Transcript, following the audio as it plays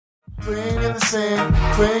Playing in the sand,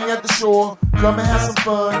 playing at the shore. Come and have some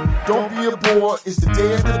fun, don't be a bore. It's the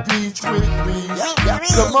day at the beach with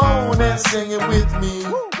Breeze. Come on and sing it with me.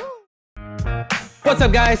 What's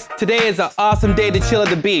up, guys? Today is an awesome day to chill at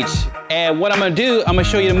the beach. And what I'm gonna do, I'm gonna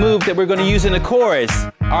show you the move that we're gonna use in the chorus.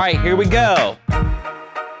 All right, here we go.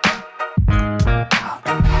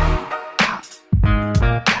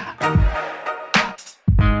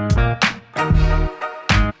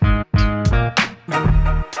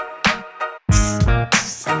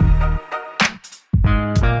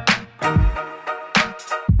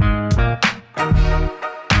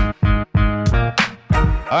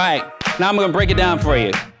 All right, now I'm gonna break it down for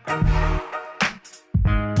you.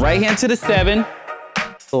 Right hand to the 7,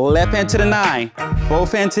 left hand to the 9,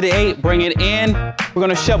 both hands to the 8, bring it in. We're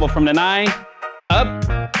gonna shovel from the 9, up,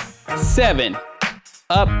 7,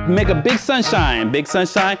 up, make a big sunshine,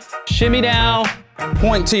 shimmy down,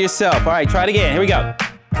 point to yourself. All right, try it again, here we go.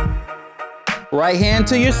 Right hand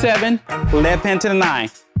to your 7, left hand to the 9,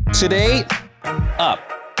 to the 8, up.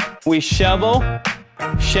 We shovel,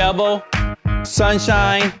 shovel,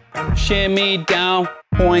 sunshine, shimmy down,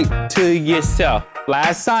 point to yourself.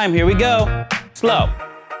 Last time, here we go. Slow.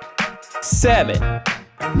 7,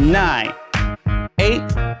 9, 8,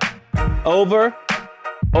 over,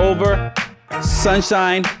 over,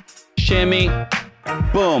 sunshine, shimmy,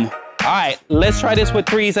 boom. All right, let's try this with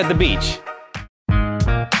 3s at the beach.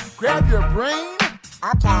 Grab your brain,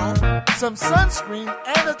 Okay. some sunscreen,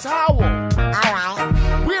 and a towel.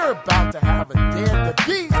 Alright. We're about to have a day at the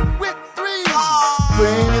beach with 3.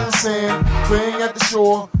 Playing in the sand, playing at the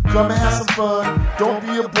shore. Come and have some fun, don't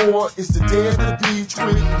be a bore. It's the day at the beach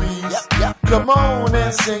with Breeze. Come on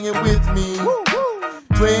and sing it with me.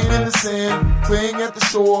 Playing in the sand, playing at the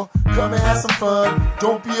shore. Come and have some fun,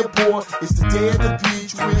 don't be a bore. It's the day at the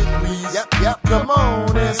beach with Breeze. Come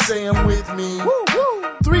on and say 'em with me.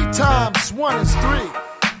 3 times 1 is 3.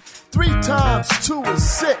 3 times 2 is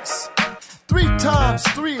 6. 3 times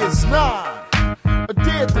 3 is 9. A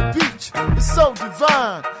day at the beach is so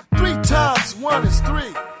divine. 3 times 1 is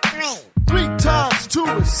 3. 3 times 2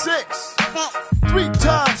 is 6. 3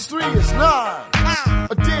 times 3 is 9.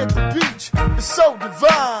 A day at the beach is so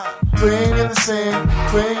divine. Playing in the sand,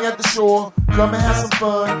 playing at the shore. Come and have some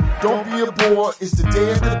fun, don't be a bore. It's the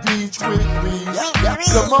day at the beach with Breeze.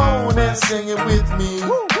 Come on and sing it with me.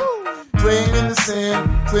 Playing in the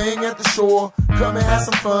sand, playing at the shore. Come and have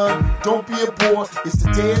some fun, don't be a bore. It's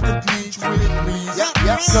the day at the beach with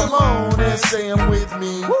Breeze. Come on and say 'em with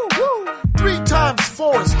me. 3 times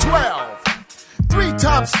 4 is 12. 3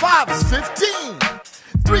 times 5 is 15.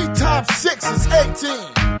 3 times 6 is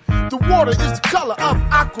 18. The water is the color of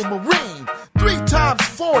aquamarine. 3 times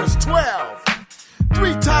 4 is 12.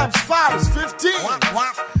 3 times 5 is 15.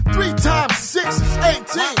 3 times 6 is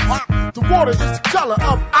 18. The water is the color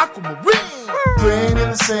of aquamarine. Playing in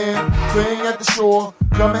the sand, playing at the shore.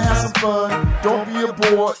 Come and have some fun, don't be a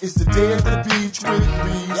bore. It's the day at the beach with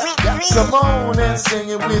Breeze. Come on and sing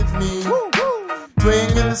it with me.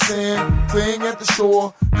 Playing in the sand, playing at the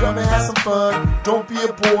shore. Come and have some fun, don't be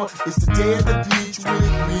a bore. It's the day at the beach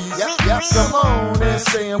with Breeze. Come on and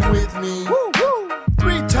say 'em with me.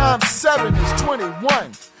 3 times 7 is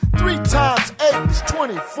 21. 3 times 8 is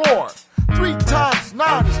 24. 3 times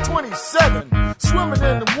 9 is 27. Swimming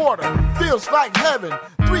in the water feels like heaven.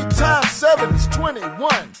 3 times 7 is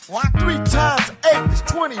 21. 3 times 8 is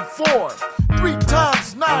 24. 3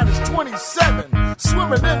 times 9 is 27.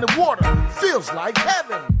 Swimming in the water feels like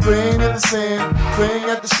heaven. Playing in the sand, playing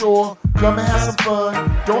at the shore. Come and have some fun,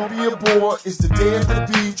 don't be a bore. It's the day at the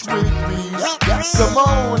beach with Breeze. Come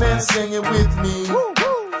on and sing it with me.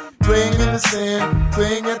 Playing in the sand,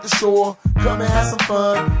 playing at the shore. Come and have some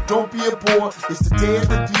fun, don't be a bore. It's the day at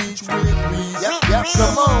the beach with Breeze.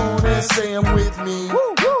 Come on and say 'em with me.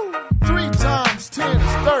 3 times 10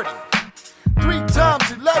 is 30. 3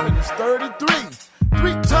 times 11 is 33.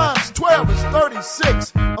 3 times 12 is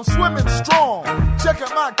 36. I'm swimming strong, check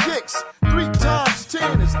out my kicks. 3 times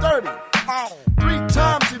 10 is 30. 3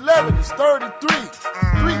 times 11 is 33.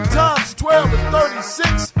 3 times 12 is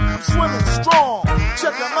 36. I'm swimming strong,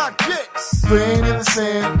 check out my kicks. Playing in the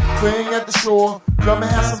sand, playing at the shore. Come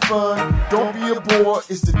and have some fun, don't be a bore.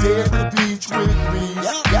 It's the day at the beach with Breeze.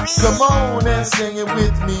 Come on and sing it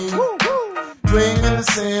with me. Playing in the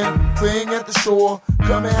sand, playing at the shore.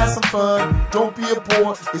 Come and have some fun, don't be a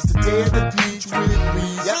bore. It's the day at the beach with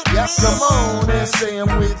Breeze. Come on and say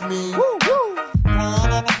 'em with me.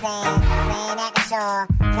 Playing in the sand, playing at the shore.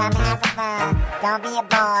 Come and have some fun, don't be a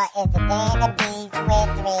bore. It's the day at the beach with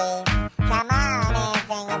Breeze. Come on and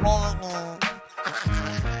sing it with me.